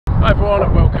Hi everyone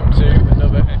and welcome to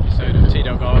another episode of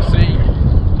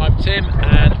TWRC. I'm Tim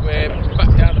and we're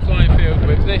back down the flying field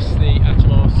with this, the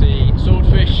Atomrc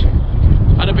Swordfish.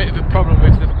 Had a bit of a problem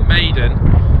with the maiden.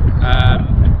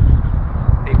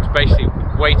 It was basically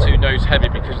way too nose heavy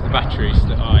because of the batteries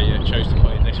that I chose to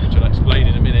put in this, which I'll explain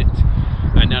in a minute.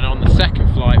 And then on the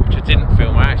second flight, which I didn't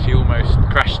film, I actually almost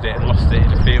crashed it and lost it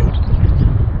in a field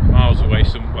miles away,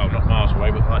 well not miles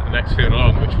away, but like the next field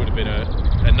along, which would have been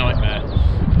a nightmare.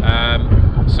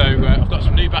 So I've got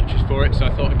some new batteries for it, so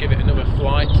I thought I'd give it another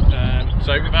flight.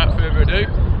 So without further ado,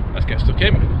 let's get stuck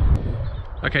in.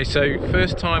 Okay, so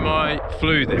first time I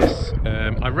flew this,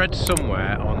 I read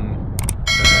somewhere on,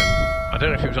 I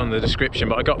don't know if it was on the description,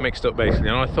 but I got mixed up basically,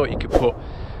 and I thought you could put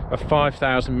a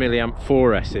 5000 milliamp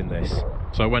 4S in this.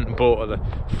 So I went and bought the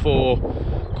four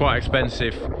quite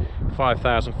expensive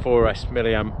 5000 4S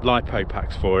milliamp LiPo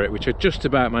packs for it, which I just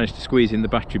about managed to squeeze in the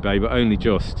battery bay, but only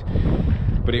just.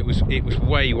 But it was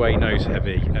way nose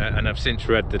heavy, and I've since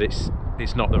read that it's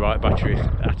not the right battery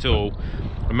at all.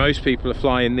 And most people are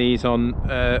flying these on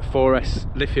 4S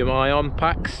lithium ion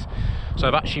packs. So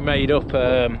I've actually made up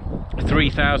a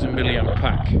 3000 milliamp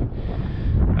pack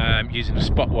using a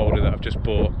spot welder that I've just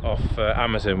bought off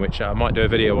Amazon, which I might do a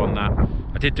video on that.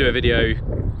 I did do a video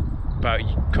about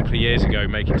a couple of years ago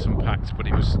making some packs, but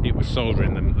it was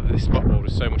soldering them. This spot welder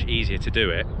is so much easier to do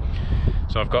it.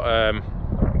 So I've got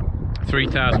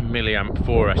 3000 milliamp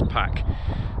 4S pack,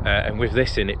 and with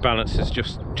this in, it balances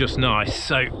just nice.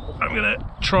 So I'm gonna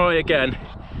try again,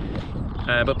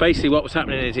 but basically what was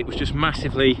happening is it was just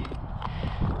massively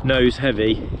nose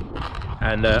heavy,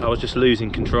 and I was just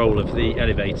losing control of the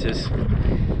elevators.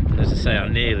 And as I say, I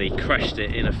nearly crashed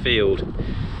it in a field,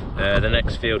 the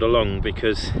next field along,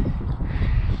 because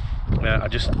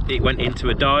it went into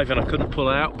a dive and I couldn't pull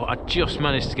out, but I just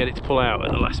managed to get it to pull out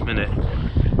at the last minute.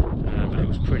 But it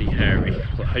was pretty hairy,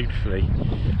 but hopefully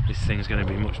this thing's going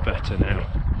to be much better now.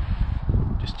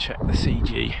 Just check the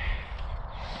CG.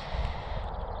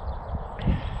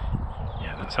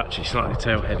 Yeah, that's actually slightly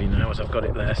tail heavy now as I've got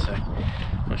it there, so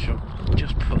I shall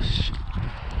just push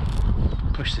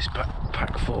this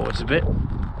pack forwards a bit.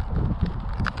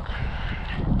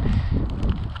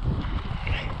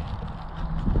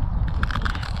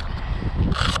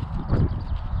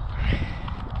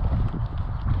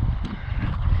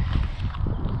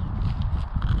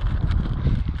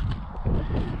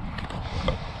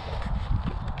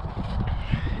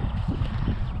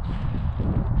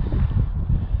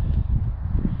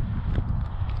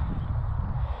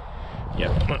 Yeah,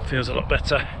 that feels a lot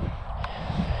better.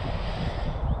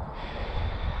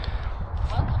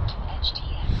 Welcome to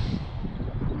HTS.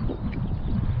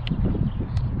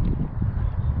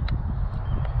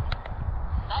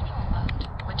 Manual mode.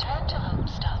 Return to home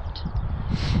start.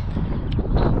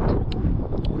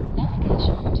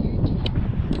 Navigation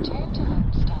return to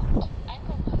home start.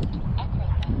 Acro mode. Manual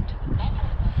mode.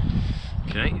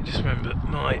 Okay, just remember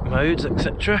my modes,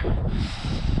 etc.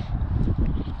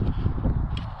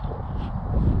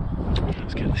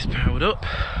 Let's get this powered up.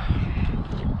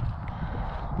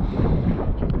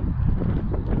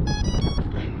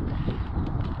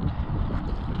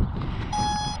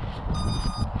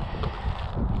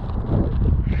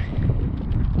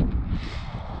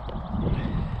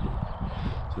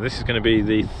 So this is going to be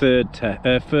the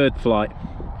third flight.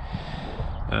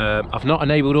 I've not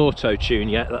enabled auto tune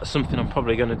yet. That's something I'm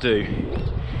probably going to do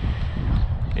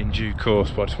in due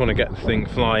course, but I just want to get the thing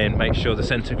flying, make sure the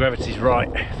centre of gravity is right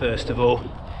first of all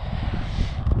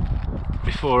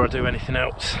before I do anything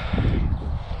else.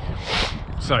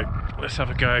 So let's have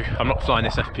a go. I'm not flying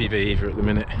this FPV either at the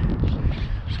minute. I'm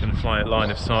just going to fly at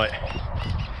line of sight.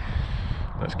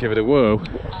 Let's give it a whirl.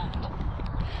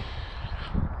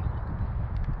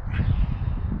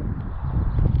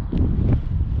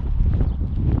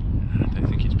 I don't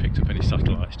think it's picked up any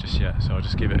satellites just yet, so I'll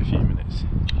just give it a few minutes.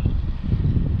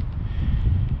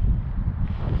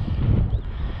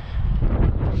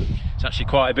 It's actually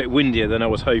quite a bit windier than I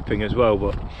was hoping as well,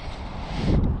 but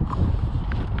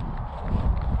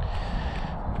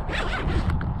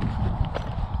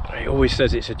it always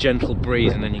says it's a gentle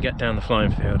breeze, and then you get down the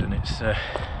flying field and it's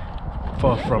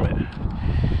far from it.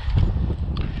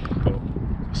 But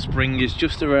spring is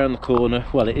just around the corner.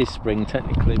 Well, it is spring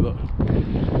technically, but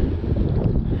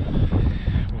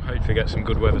we'll hopefully get some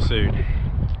good weather soon.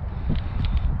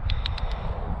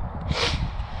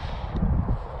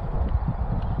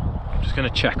 Just going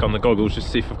to check on the goggles just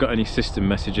to see if I've got any system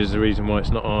messages, the reason why it's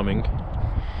not arming.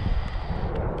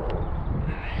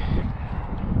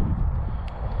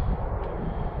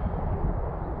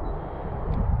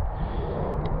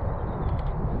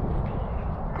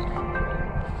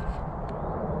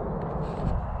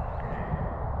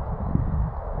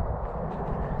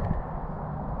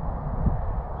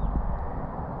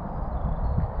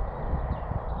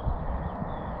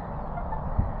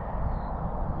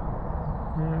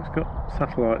 got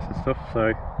satellites and stuff,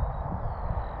 so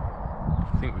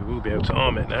I think we will be able to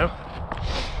arm it now.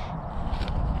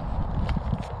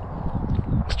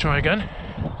 Let's try again.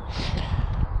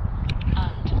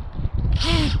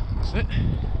 That's it.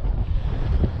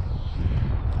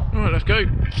 Alright, let's go.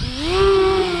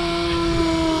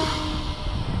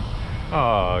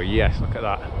 Oh yes, look at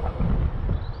that.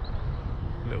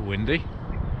 A little windy.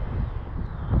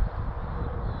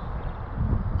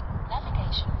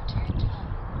 Navigation return to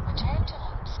home. Return to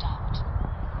home stopped.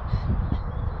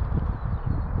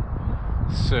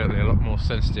 Certainly a lot more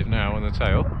sensitive now on the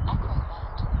tail. Acro mode.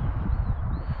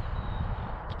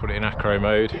 Let's put it in acro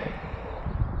mode.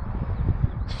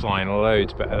 It's flying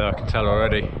loads better than I can tell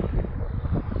already.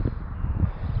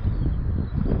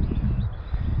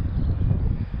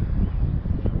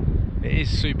 It is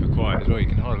super quiet as well, you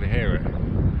can hardly hear it.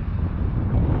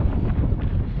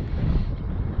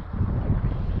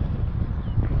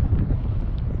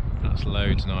 That's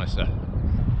loads nicer.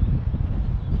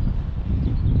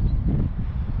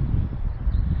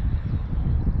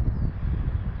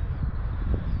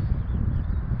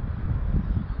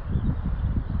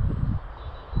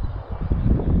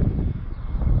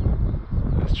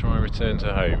 Let's try and return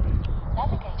to home.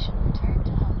 Navigation return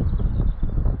to home.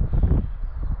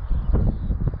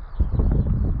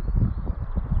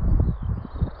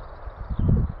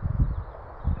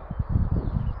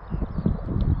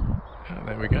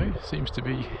 There we go, seems to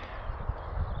be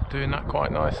doing that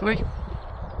quite nicely.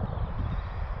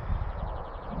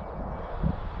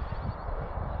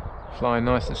 Flying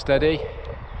nice and steady.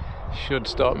 Should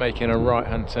start making a right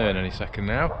hand turn any second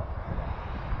now.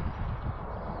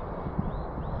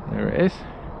 There it is.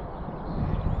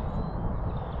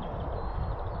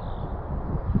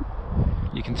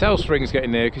 You can tell spring's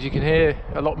getting near because you can hear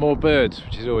a lot more birds,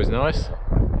 which is always nice.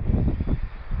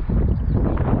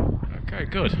 Okay,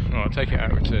 good. Right, I'll take it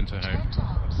out, return to home. Return to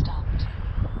home stopped.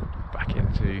 Back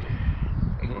into,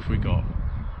 what have we got?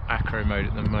 Acro mode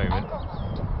at the moment. Acro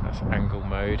mode. That's angle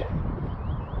mode.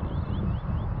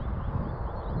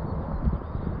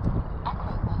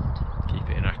 Acro mode. Keep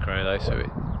it in acro though, so it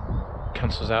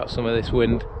cancels out some of this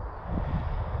wind.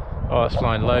 Oh, it's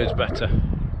flying loads better.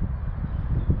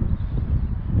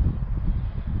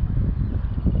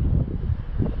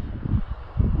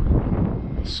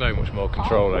 So much more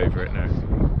control over it now.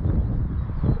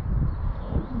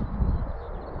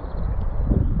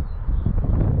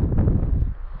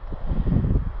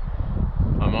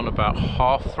 I'm on about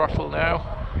half throttle now.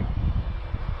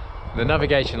 The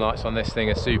navigation lights on this thing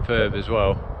are superb as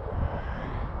well.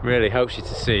 Really helps you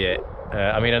to see it.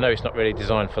 I mean, I know it's not really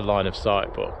designed for line of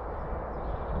sight, but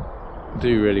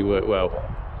do really work well.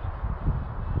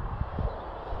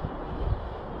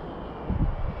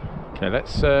 Okay,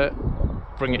 let's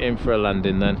bring it in for a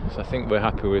landing then. So I think we're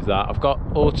happy with that. I've got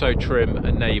auto trim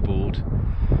enabled,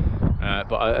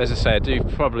 but as I say, I do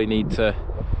probably need to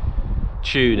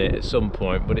tune it at some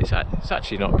point, but it's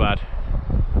actually not bad.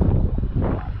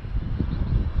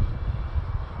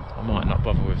 I might not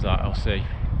bother with that, I'll see.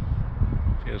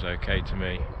 Feels okay to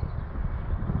me.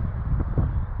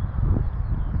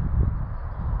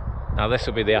 Now this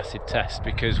will be the acid test,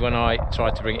 because when I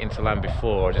tried to bring it into land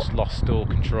before, I just lost all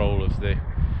control of the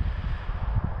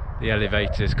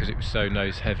elevators because it was so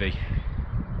nose heavy,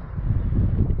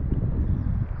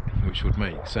 which would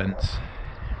make sense.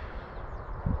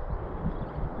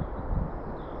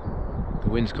 The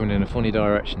wind's coming in a funny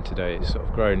direction today. It's sort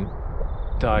of grown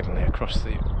diagonally across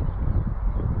the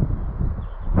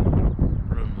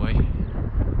runway.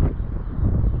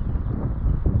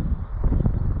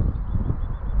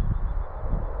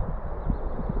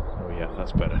 Oh yeah,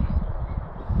 that's better.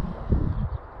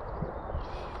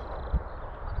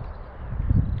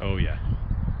 Oh yeah,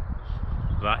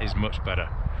 that is much better.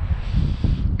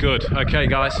 Good. Okay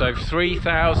guys, so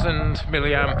 3000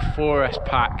 milliamp 4S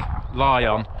pack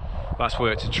Lion, that's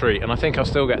worked a treat, and I think I'll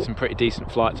still get some pretty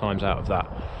decent flight times out of that.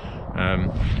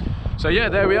 So yeah,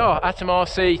 there we are,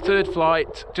 Atomrc third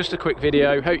flight. Just a quick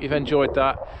video, hope you've enjoyed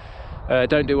that.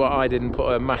 Don't do what I did and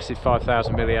put a massive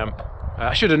 5000 milliamp.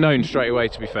 I should have known straight away,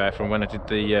 to be fair, from when I did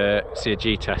the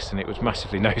CG test, and it was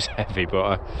massively nose heavy,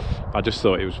 but I just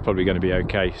thought it was probably going to be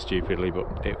okay, stupidly,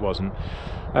 but it wasn't.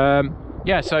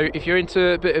 Yeah, so if you're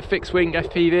into a bit of fixed wing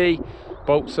FPV,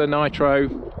 Balsa, Nitro,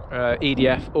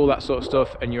 EDF, all that sort of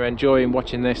stuff, and you're enjoying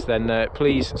watching this, then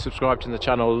please subscribe to the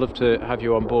channel. I'd love to have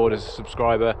you on board as a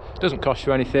subscriber. It doesn't cost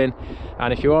you anything,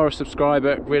 and if you are a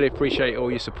subscriber, really appreciate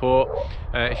all your support.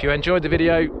 If you enjoyed the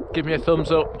video, give me a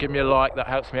thumbs up, give me a like, that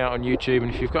helps me out on YouTube,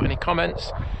 and if you've got any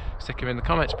comments, stick them in the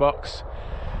comments box,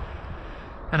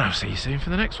 and I'll see you soon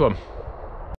for the next one.